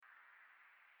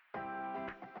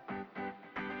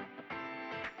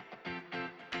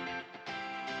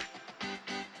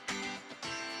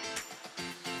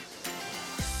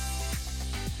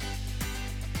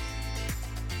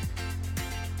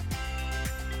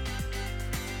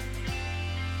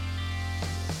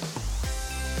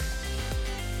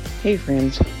Hey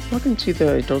friends, welcome to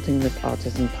the Adulting with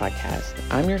Autism podcast.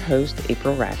 I'm your host,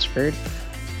 April Ratchford.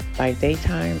 By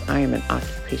daytime, I am an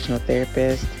occupational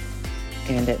therapist,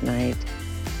 and at night,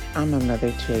 I'm a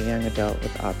mother to a young adult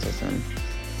with autism.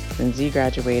 When Z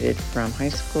graduated from high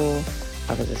school,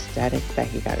 I was ecstatic that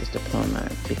he got his diploma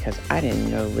because I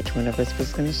didn't know which one of us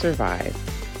was going to survive,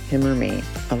 him or me.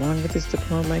 Along with his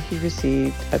diploma, he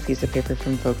received a piece of paper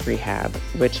from Voc Rehab,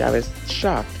 which I was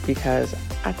shocked because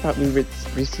I thought we would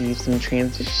receive some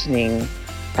transitioning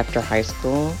after high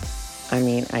school. I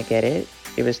mean, I get it.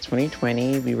 It was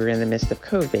 2020. We were in the midst of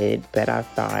COVID, but I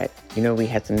thought, we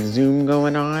had some Zoom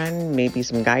going on, maybe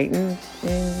some guidance,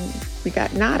 and we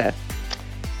got nada.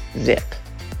 Zip.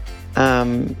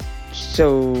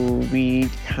 So we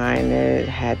kind of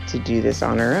had to do this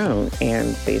on our own.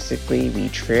 And basically we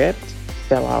tripped,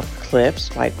 fell off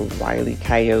cliffs like Wile E.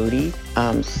 Coyote,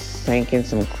 sank in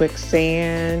some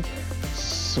quicksand,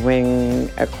 swing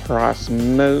across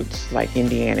moats like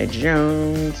Indiana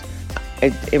Jones.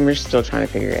 And we're still trying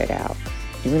to figure it out.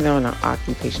 Even though I'm an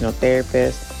occupational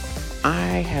therapist, I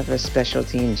have a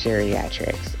specialty in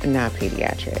geriatrics, not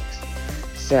pediatrics.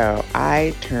 So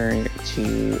I turned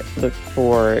to look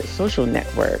for social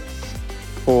networks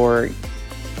for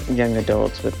young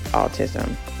adults with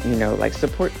autism, like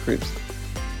support groups.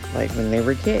 Like when they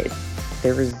were kids,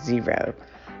 there was zero.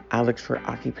 I looked for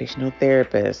occupational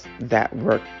therapists that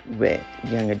work with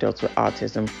young adults with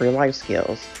autism for life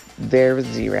skills. There was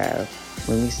zero.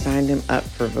 When we signed them up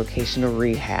for vocational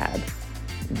rehab,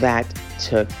 that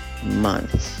took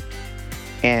months.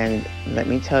 And let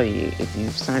me tell you, if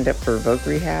you've signed up for Voc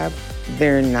Rehab,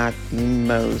 they're not the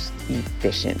most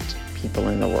efficient people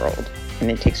in the world.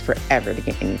 And it takes forever to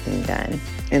get anything done.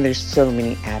 And there's so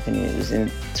many avenues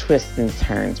and twists and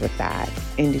turns with that.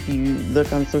 And if you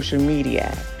look on social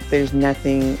media, there's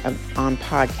nothing on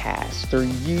podcasts or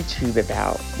YouTube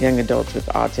about young adults with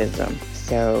autism.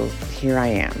 So here I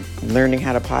am, learning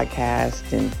how to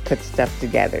podcast and put stuff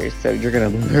together. So you're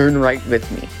going to learn right with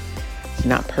me. It's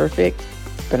not perfect,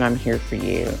 but I'm here for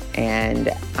you.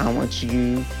 And I want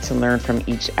you to learn from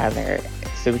each other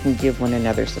so we can give one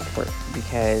another support.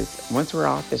 Because once we're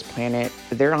off this planet,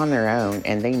 they're on their own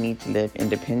and they need to live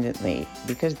independently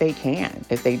because they can,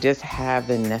 if they just have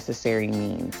the necessary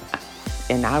means.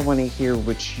 And I want to hear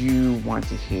what you want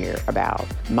to hear about.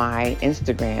 My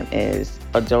Instagram is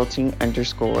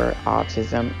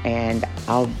adulting_autism, and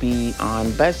I'll be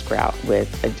on Buzzsprout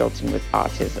with Adulting with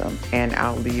Autism. And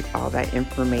I'll leave all that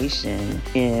information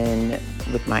in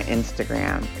with my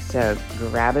Instagram. So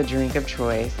grab a drink of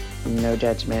choice, no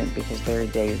judgment, because there are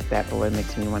days that boy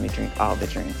makes me want to drink all the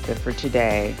drinks. But for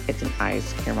today, it's an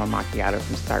iced caramel macchiato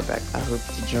from Starbucks. I hope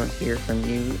to hear from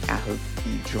you. I hope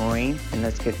you join, and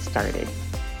let's get started.